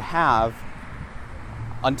that I would have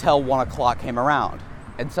until 1 o'clock came around.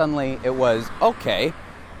 And suddenly it was, okay,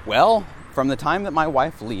 well, from the time that my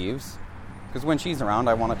wife leaves, because when she's around,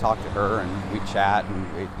 I want to talk to her and we chat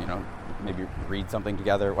and we, maybe read something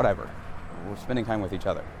together, whatever. We're spending time with each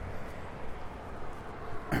other.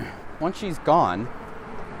 Once she's gone,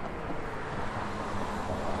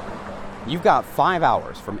 you've got 5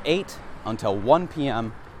 hours from 8 until 1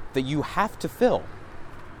 p.m. that you have to fill.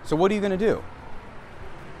 So what are you going to do?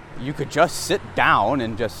 You could just sit down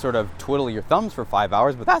and just sort of twiddle your thumbs for 5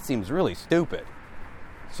 hours, but that seems really stupid.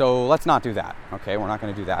 So let's not do that. Okay, we're not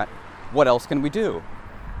going to do that. What else can we do?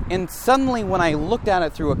 And suddenly when I looked at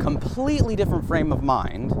it through a completely different frame of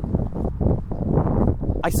mind,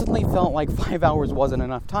 I suddenly felt like 5 hours wasn't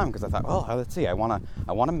enough time, because I thought, oh, let's see, I want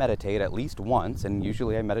to meditate at least once, and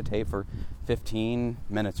usually I meditate for 15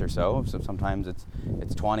 minutes or so. So sometimes it's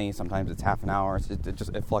 20, sometimes it's half an hour.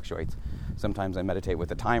 It fluctuates. Sometimes I meditate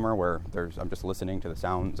with a timer where I'm just listening to the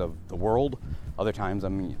sounds of the world. Other times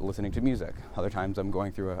I'm listening to music. Other times I'm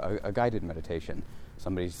going through a guided meditation.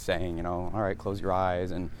 Somebody's saying, all right, close your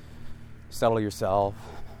eyes and settle yourself,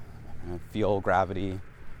 feel gravity,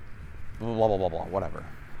 blah, blah, blah, blah, whatever.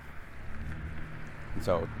 And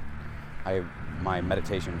so my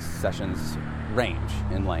meditation sessions range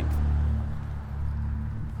in length.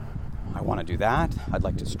 I want to do that. I'd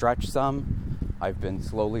like to stretch some. I've been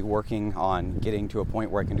slowly working on getting to a point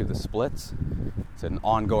where I can do the splits. It's an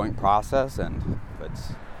ongoing process, and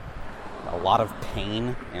it's a lot of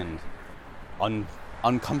pain and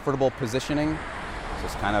uncomfortable positioning. It's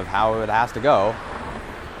just kind of how it has to go.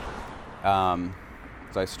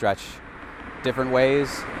 So I stretch different ways.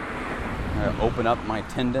 I open up my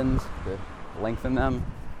tendons to lengthen them.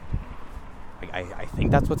 I think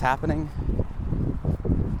that's what's happening.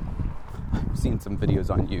 I've seen some videos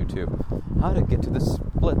on YouTube. How to get to the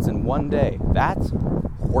splits in one day. That's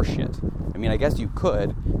horseshit. I mean, I guess you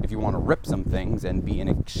could if you want to rip some things and be in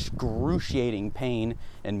excruciating pain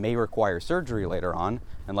and may require surgery later on,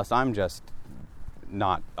 unless I'm just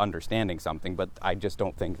not understanding something. But I just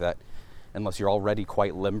don't think that unless you're already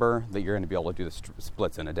quite limber that you're going to be able to do the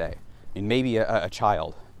splits in a day. I mean, maybe a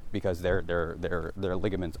child, because their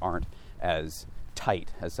ligaments aren't as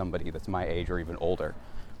tight as somebody that's my age or even older.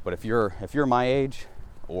 But if you're my age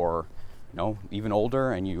or even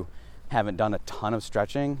older and you haven't done a ton of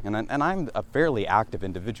stretching, and I'm a fairly active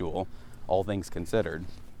individual, all things considered,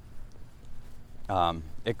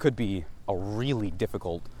 it could be a really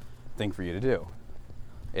difficult thing for you to do.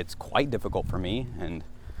 It's quite difficult for me, and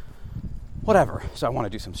whatever. So I want to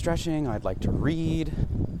do some stretching. I'd like to read.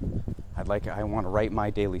 I want to write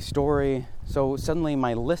my daily story. So suddenly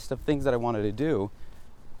my list of things that I wanted to do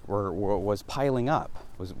was piling up,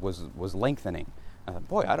 was lengthening.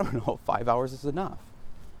 Boy, I don't know if 5 hours is enough.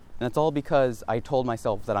 And that's all because I told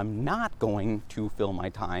myself that I'm not going to fill my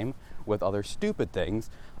time with other stupid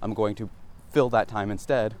things. I'm going to fill that time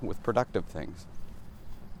instead with productive things.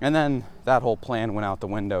 And then that whole plan went out the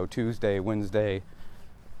window Tuesday, Wednesday,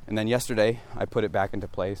 and then yesterday I put it back into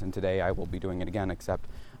place, and today I will be doing it again, except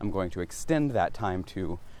I'm going to extend that time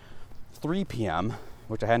to 3 p.m.,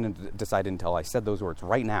 which I hadn't decided until I said those words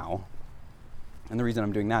right now. And the reason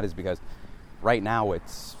I'm doing that is because right now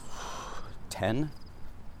it's 10,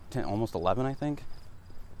 almost 11, I think.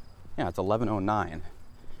 Yeah, it's 11:09,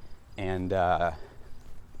 and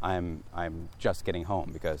I'm just getting home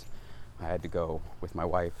because I had to go with my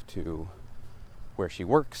wife to where she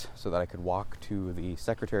works so that I could walk to the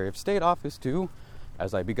Secretary of State office to,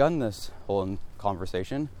 as I begun this whole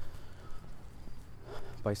conversation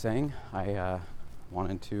by saying I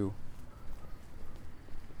wanted to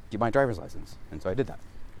get my driver's license, and so I did that.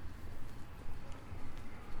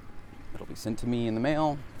 It'll be sent to me in the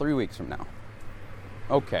mail 3 weeks from now.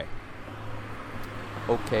 Okay.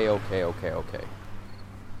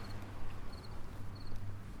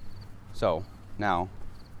 So, now,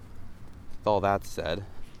 with all that said,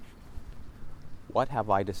 what have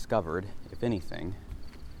I discovered, if anything,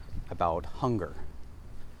 about hunger?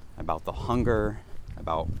 About the hunger,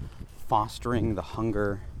 about fostering the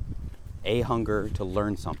hunger, a hunger to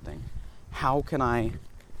learn something. How can I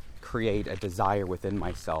create a desire within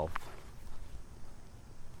myself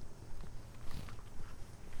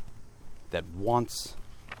that wants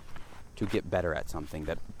to get better at something,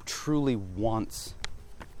 that truly wants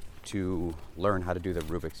to learn how to do the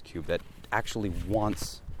Rubik's Cube, that actually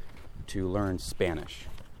wants to learn Spanish?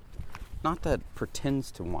 Not that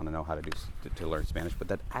pretends to want to know how to learn Spanish, but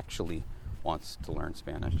that actually wants to learn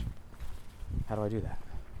Spanish. How do I do that?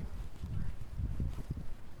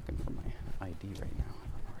 Looking for my ID right now. I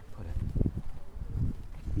don't know where I put it.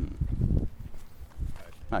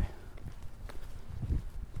 Hi.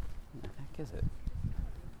 What the heck is it?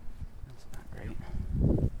 That's not great.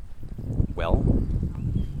 Well,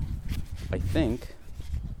 I think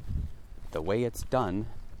the way it's done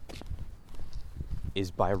is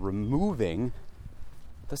by removing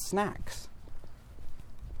the snacks.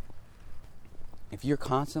 If you're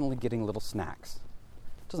constantly getting little snacks,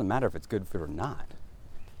 it doesn't matter if it's good food or not,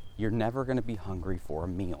 you're never going to be hungry for a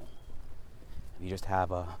meal. If you just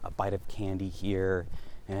have a bite of candy here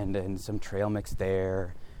and some trail mix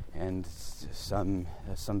there and some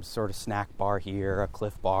sort of snack bar here, a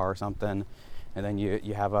Cliff Bar or something, and then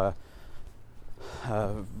you have a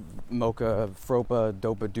mocha fropa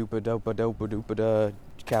dopa dupa dopa dopa dupa da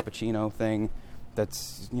cappuccino thing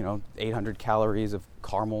that's 800 calories of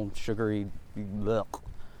caramel sugary. Blech.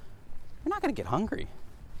 You're not going to get hungry.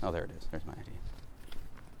 Oh, there it is. There's my idea.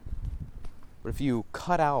 But if you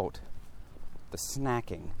cut out the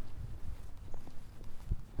snacking,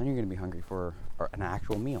 then you're going to be hungry for an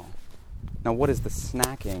actual meal. Now, what is the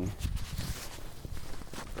snacking?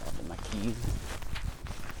 Grabbing my keys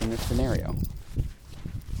in this scenario.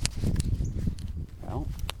 Well,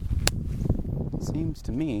 it seems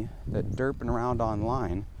to me that derping around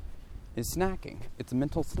online is snacking. It's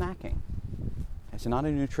mental snacking. It's not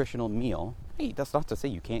a nutritional meal. Hey, that's not to say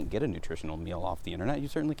you can't get a nutritional meal off the internet. You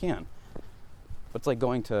certainly can. But it's like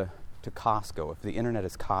going to Costco. If the internet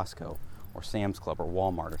is Costco or Sam's Club or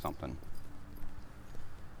Walmart or something,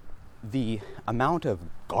 the amount of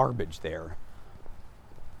garbage there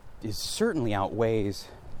is certainly outweighs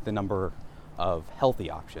the number of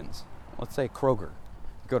healthy options. Let's say Kroger.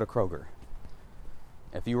 Go to Kroger.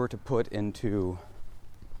 If you were to put into,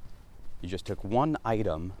 you just took one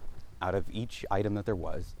item out of each item that there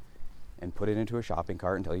was and put it into a shopping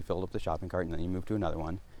cart until you filled up the shopping cart and then you moved to another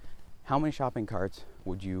one, how many shopping carts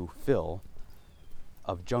would you fill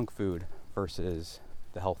of junk food versus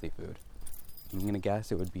the healthy food? I'm going to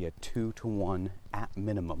guess it would be a 2-to-1 at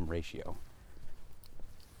minimum ratio.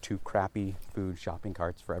 2 crappy food shopping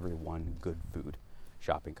carts for every 1 good food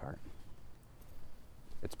shopping cart.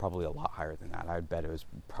 It's probably a lot higher than that. I would bet it was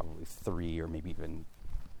probably 3 or maybe even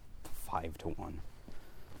 5-to-1.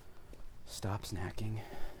 Stop snacking.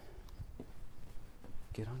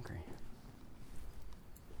 Get hungry.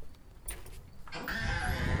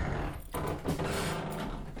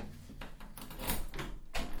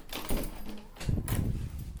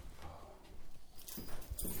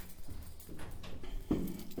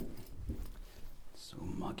 So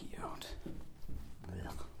muggy out.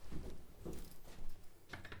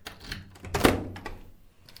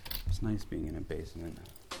 It's nice being in a basement.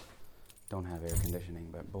 Don't have air conditioning,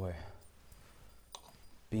 but boy,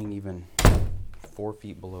 being even 4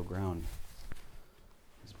 feet below ground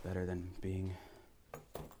is better than being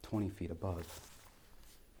 20 feet above.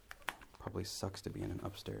 Probably sucks to be in an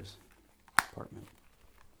upstairs apartment.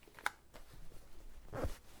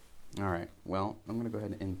 Alright, well, I'm going to go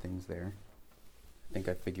ahead and end things there. I think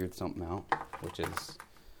I figured something out, which is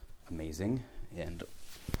amazing, and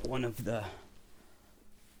one of the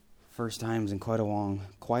first times in quite a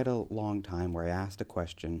long time where I asked a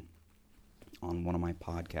question on one of my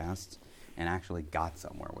podcasts and actually got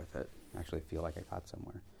somewhere with it. I actually feel like I got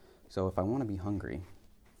somewhere. So if I want to be hungry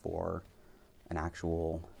for an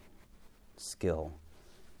actual skill,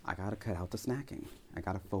 I got to cut out the snacking. I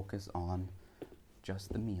got to focus on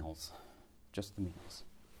just the meals. Just the meals.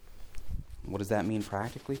 What does that mean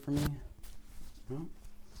practically for me? Well,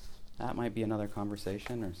 that might be another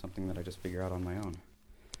conversation or something that I just figure out on my own.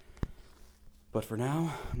 But for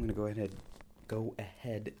now, I'm going to go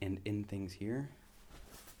ahead and end things here.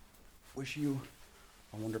 Wish you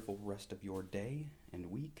a wonderful rest of your day and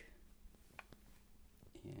week.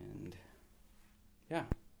 And yeah,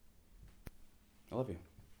 I love you.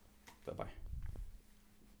 Bye-bye.